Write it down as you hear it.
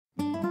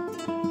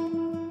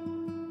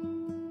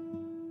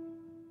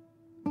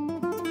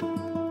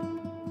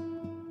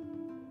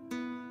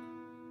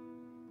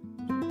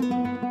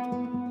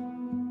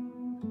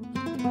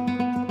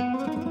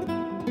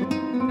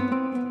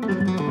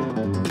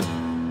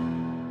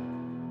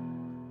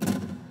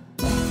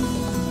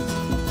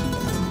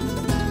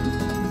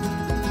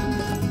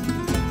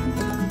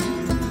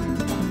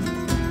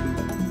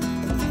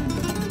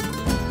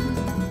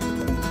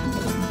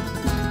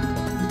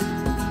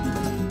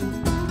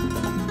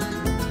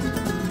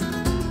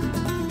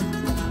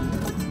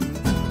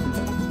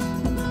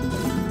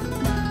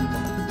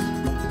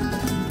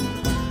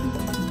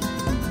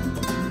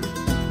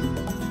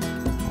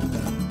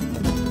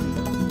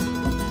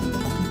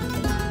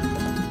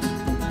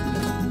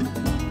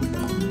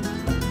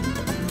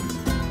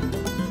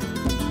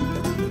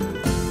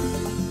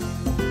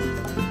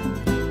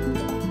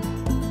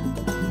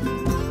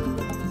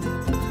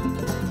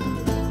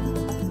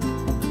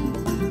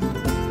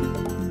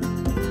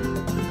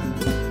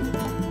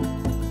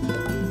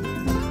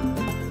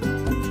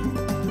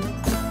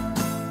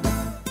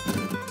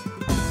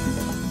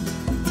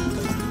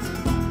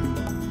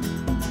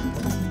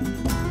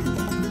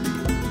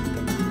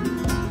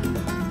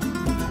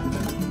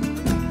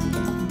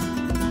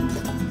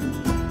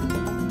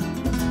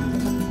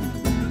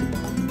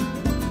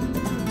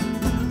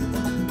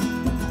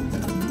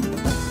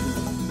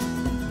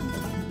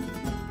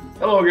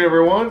Hello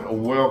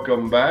everyone,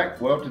 welcome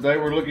back. Well, today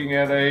we're looking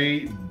at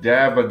a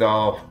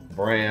Davidoff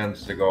brand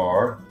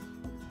cigar,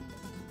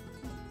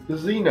 the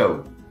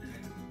Zino.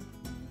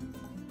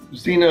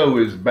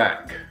 Zino is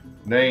back,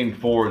 named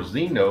for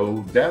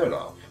Zino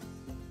Davidoff.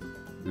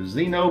 The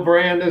Zino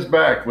brand is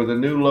back with a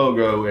new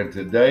logo, and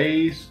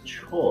today's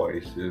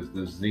choice is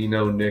the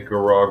Zino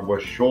Nicaragua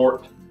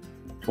Short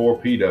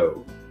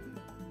Torpedo.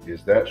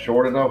 Is that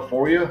short enough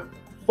for you?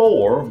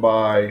 4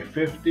 by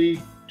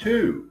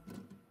 52.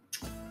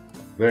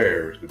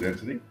 There's the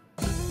density.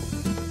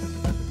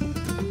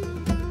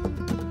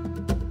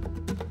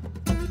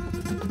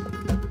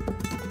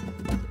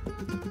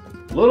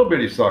 Little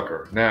bitty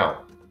sucker.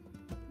 Now,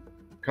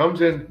 comes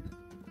in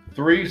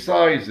 3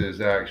 sizes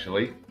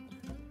actually.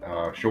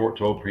 Short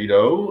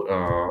torpedo,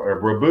 a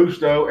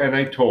robusto, and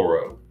a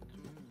toro.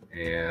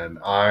 And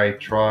I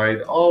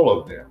tried all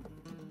of them.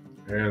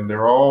 And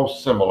they're all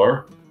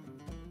similar.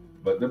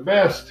 But the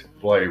best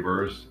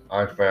flavors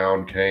I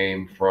found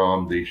came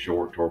from the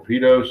short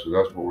torpedo, so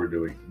that's what we're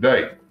doing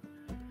today.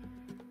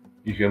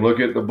 You can look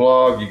at the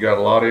blog, you got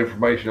a lot of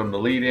information on the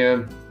lead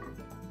in,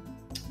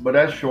 but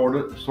that's sort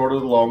of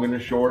the long and the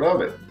short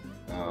of it.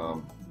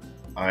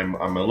 I'm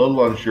a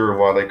little unsure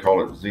why they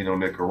call it Zino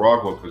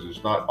Nicaragua, because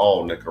it's not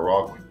all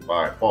Nicaraguan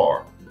by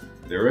far.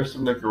 There is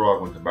some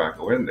Nicaraguan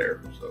tobacco in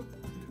there, so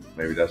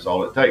maybe that's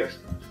all it takes.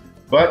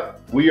 But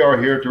we are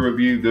here to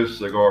review this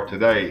cigar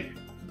today.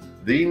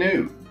 The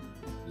new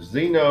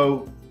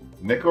Zino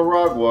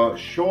Nicaragua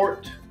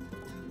Short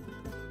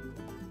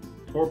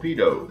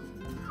Torpedo.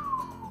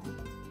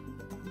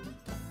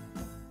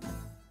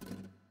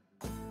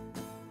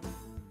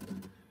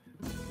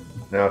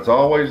 Now, it's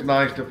always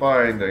nice to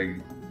find a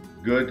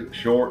good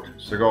short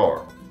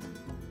cigar.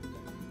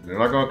 They're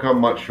not going to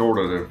come much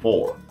shorter than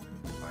 4.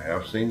 I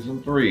have seen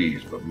some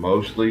 3s, but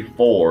mostly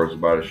 4 is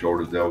about as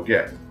short as they'll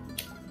get.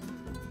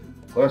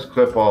 Let's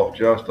clip off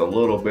just a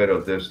little bit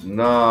of this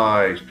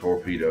nice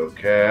torpedo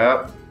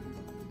cap.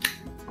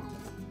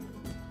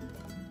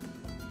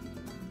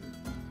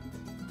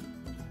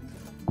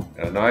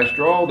 And a nice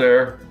draw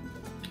there.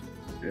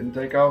 Didn't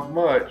take off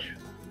much,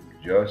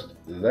 just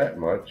that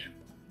much.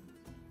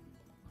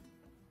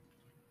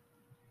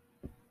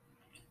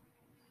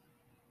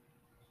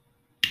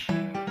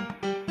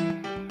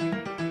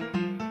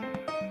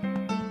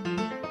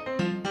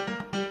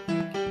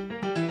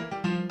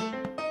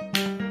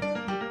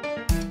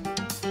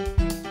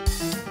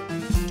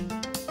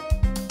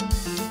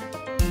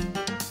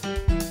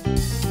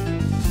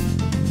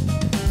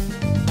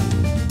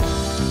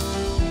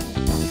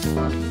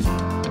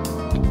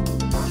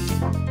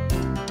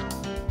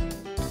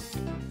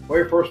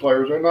 Very first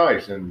layers are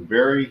nice and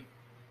very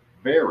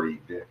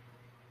varied.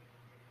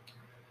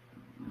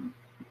 We've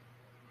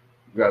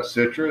got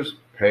citrus,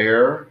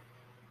 pear,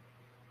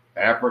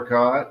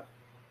 apricot,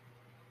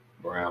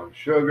 brown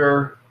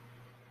sugar,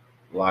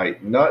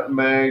 light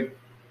nutmeg,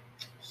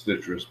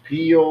 citrus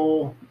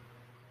peel,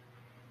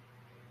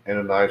 and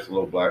a nice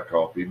little black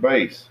coffee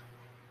base.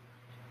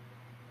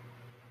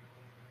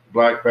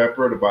 Black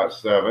pepper at about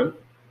 7.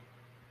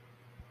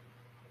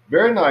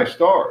 Very nice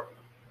start.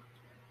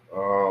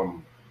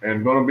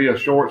 And going to be a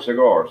short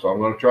cigar, so I'm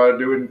going to try to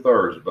do it in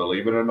thirds,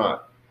 believe it or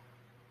not.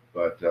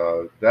 But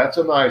that's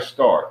a nice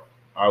start.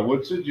 I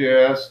would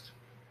suggest,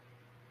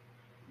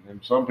 and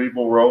some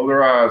people roll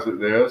their eyes at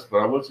this, but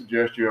I would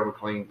suggest you have a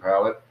clean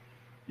palate.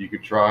 You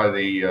could try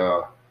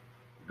the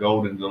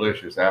Golden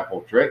Delicious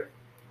apple trick.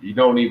 You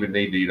don't even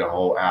need to eat a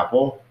whole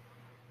apple.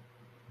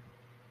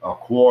 A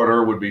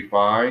quarter would be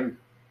fine.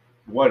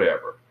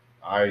 Whatever.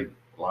 I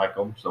like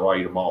them, so I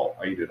eat them all.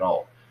 I eat it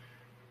all.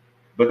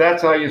 But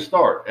that's how you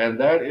start, and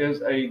that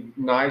is a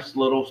nice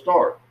little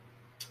start.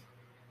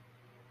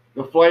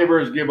 The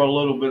flavors give a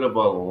little bit of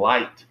a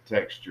light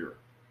texture.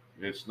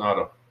 It's not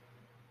a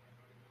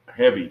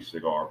heavy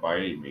cigar by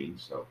any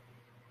means, so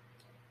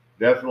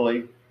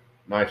definitely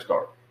nice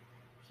start.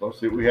 So let's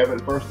see what we have in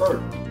the first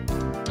third.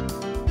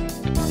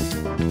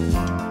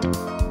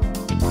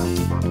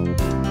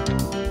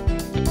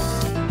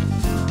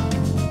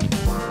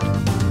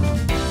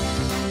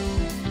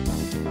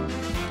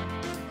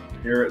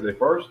 Here at the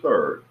first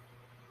third,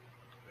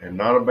 and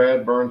not a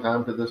bad burn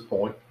time to this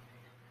point.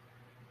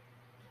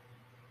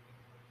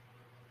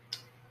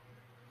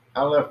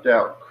 I left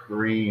out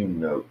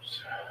cream notes.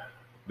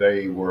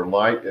 They were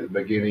light at the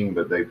beginning,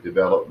 but they've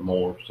developed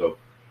more, so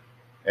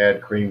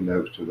add cream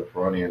notes to the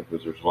front end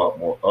because there's a lot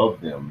more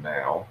of them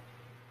now.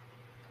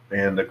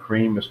 And the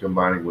cream is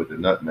combining with the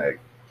nutmeg,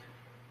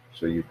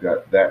 so you've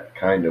got that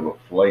kind of a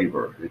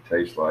flavor. It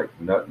tastes like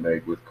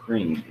nutmeg with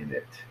cream in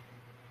it.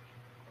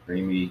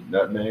 Creamy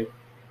nutmeg.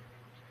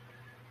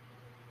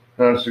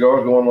 Now the cigar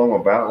is going along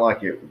about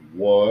like it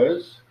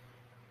was.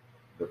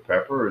 The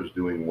pepper is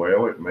doing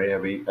well. It may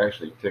have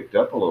actually ticked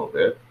up a little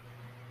bit.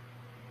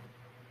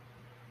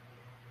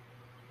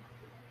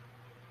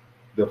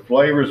 The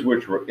flavors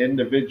which were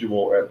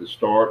individual at the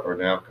start are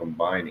now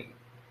combining.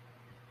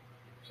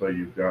 So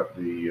you've got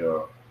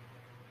the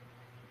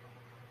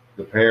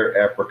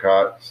pear,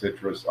 apricot,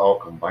 citrus all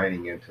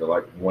combining into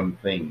like one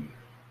thing.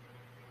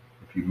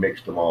 if you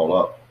mixed them all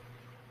up.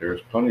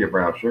 There's plenty of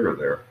brown sugar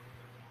there.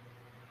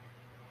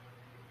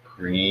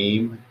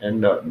 Cream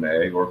and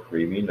nutmeg, or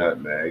creamy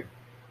nutmeg.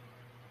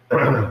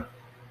 The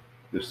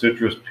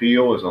citrus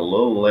peel is a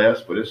little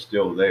less, but it's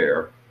still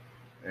there.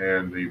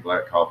 And the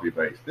black coffee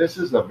base. This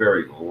is a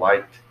very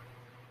light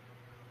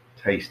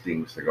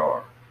tasting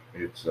cigar.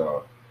 It's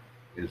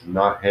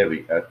not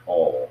heavy at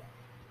all,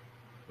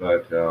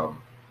 but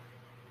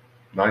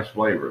nice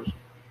flavors.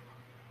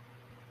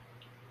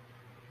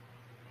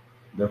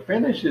 The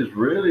finish is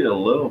really a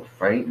little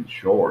faint and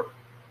short.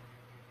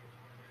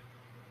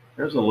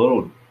 There's a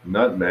little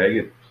nutmeg.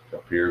 It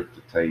appears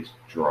to taste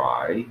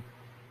dry.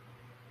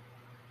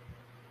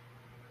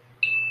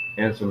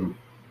 And some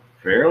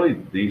fairly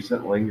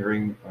decent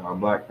lingering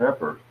black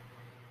pepper.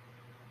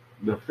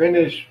 The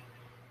finish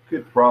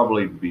could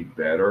probably be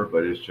better,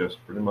 but it's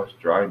just pretty much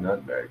dry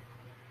nutmeg.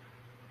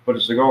 But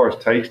the cigar is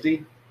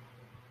tasty.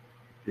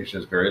 It's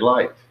just very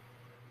light.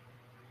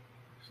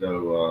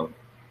 So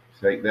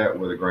take that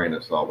with a grain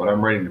of salt. But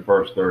I'm rating the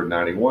first third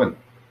 91.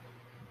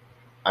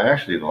 I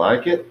actually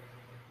like it,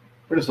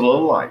 but it's a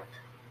little light.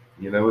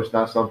 You know, it's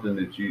not something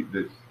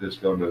that's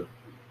going to.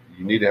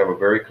 You need to have a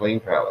very clean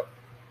palate.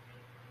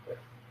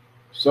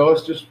 So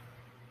let's just.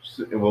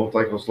 It won't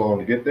take us long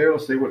to get there.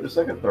 Let's see what the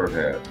second third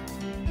has.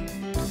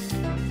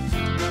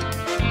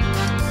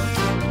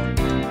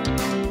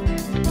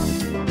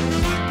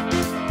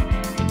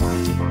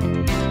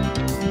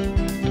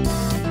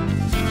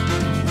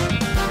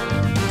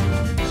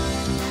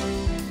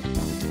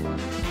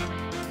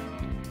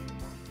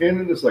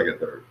 Into the second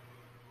third.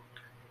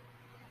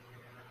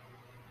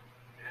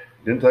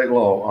 Didn't take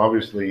long.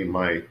 Obviously,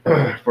 my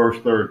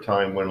first third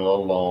time went a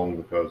little long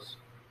because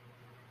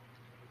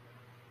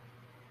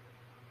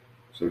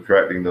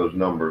subtracting those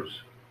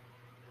numbers.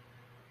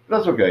 But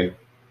that's okay.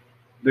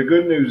 The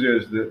good news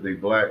is that the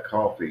black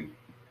coffee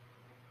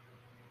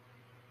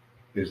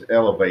is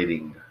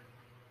elevating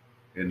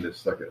in this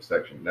second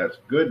section. That's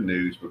good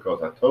news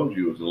because I told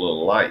you it was a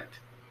little light.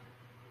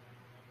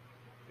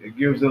 It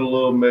gives it a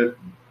little bit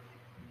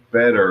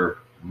better,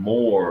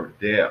 more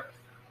depth.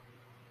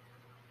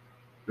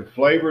 The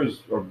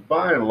flavors are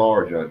by and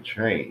large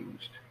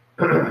unchanged,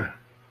 but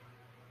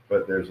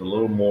there's a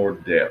little more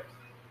depth,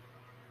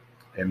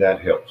 and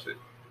that helps it.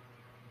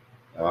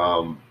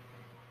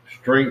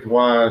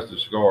 Strength-wise, the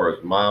cigar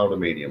is mild to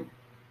medium.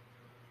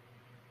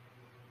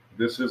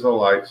 This is a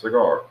light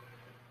cigar.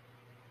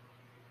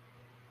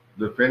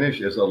 The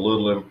finish is a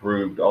little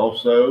improved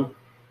also.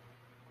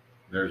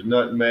 There's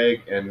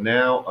nutmeg and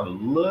now a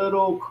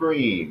little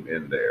cream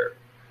in there.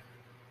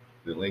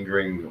 The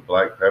lingering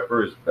black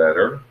pepper is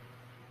better,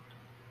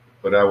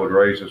 but I would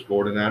raise the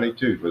score to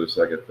 92 for the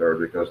second third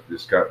because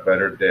it's got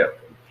better depth.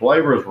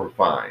 Flavors were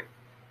fine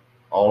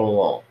all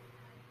along,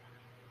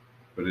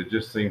 but it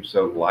just seems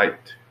so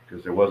light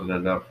because there wasn't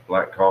enough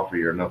black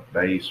coffee or enough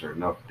base or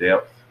enough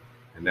depth,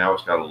 and now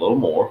it's got a little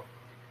more.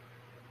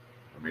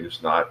 I mean,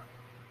 it's not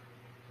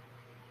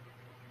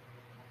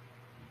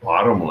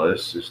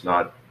bottomless. It's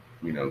not,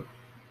 you know,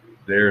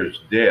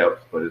 there's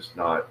depth, but it's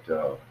not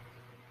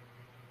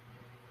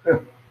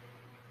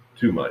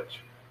too much.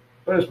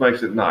 But this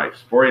makes it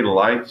nice. For a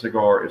light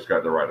cigar, it's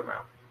got the right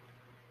amount.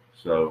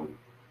 So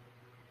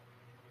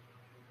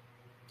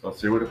let's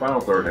see what the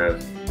final third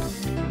has.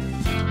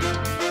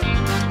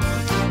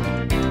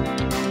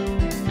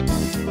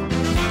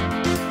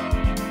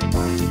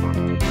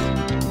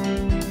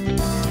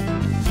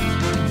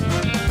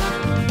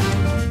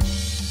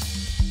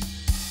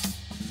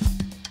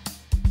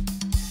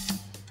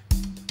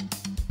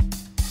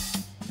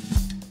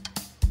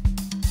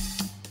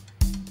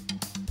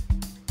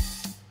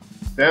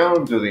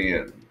 Down to the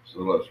end. So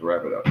let's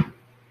wrap it up.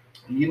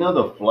 You know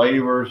the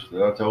flavors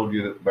that I told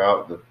you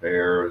about, the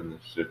pear and the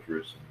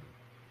citrus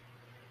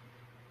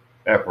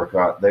and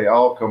apricot, they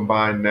all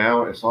combine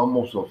now. It's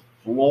almost a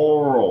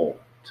floral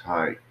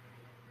type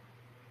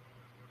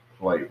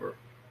flavor.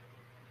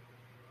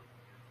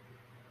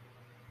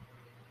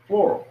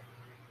 Floral.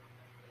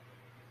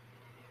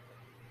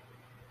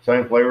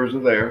 Same flavors are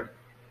there.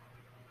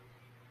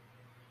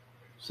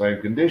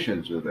 Same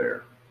conditions are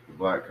there. The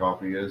black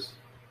coffee is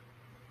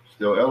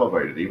still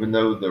elevated. Even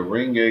though the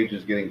ring gauge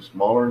is getting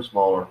smaller and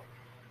smaller,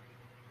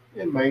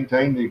 it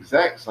maintained the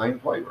exact same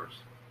flavors.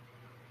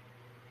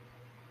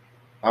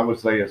 I would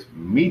say it's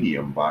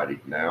medium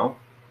bodied now.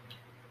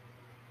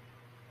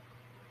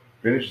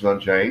 Finish is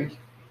unchanged.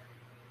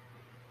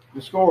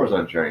 The score is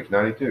unchanged,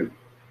 92.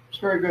 It's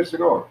a very good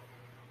cigar.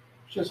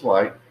 It's just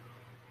light.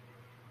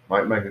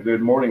 Might make a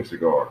good morning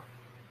cigar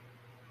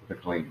with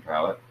a clean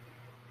palate.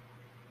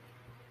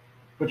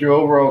 But your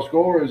overall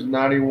score is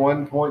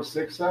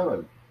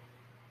 91.67.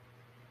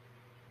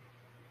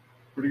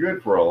 Pretty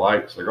good for a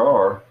light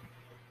cigar.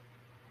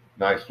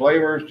 Nice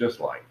flavors,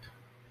 just light.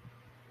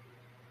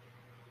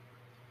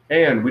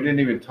 And we didn't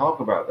even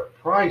talk about the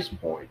price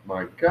point.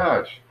 My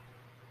gosh,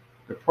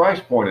 the price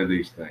point of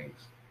these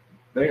things.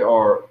 They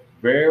are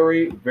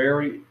very,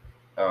 very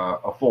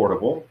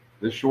affordable.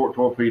 This short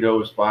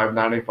torpedo is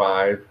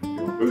 $5.95. The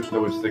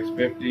Robusto is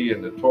 $6.50,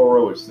 and the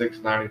Toro is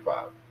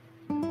 $6.95.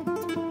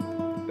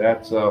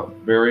 that's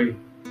very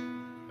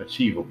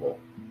achievable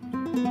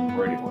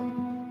for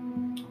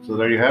anyone. So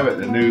there you have it,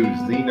 the new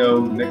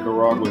Zino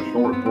Nicaragua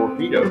Short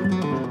Torpedo,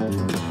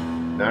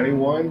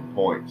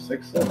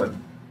 91.67.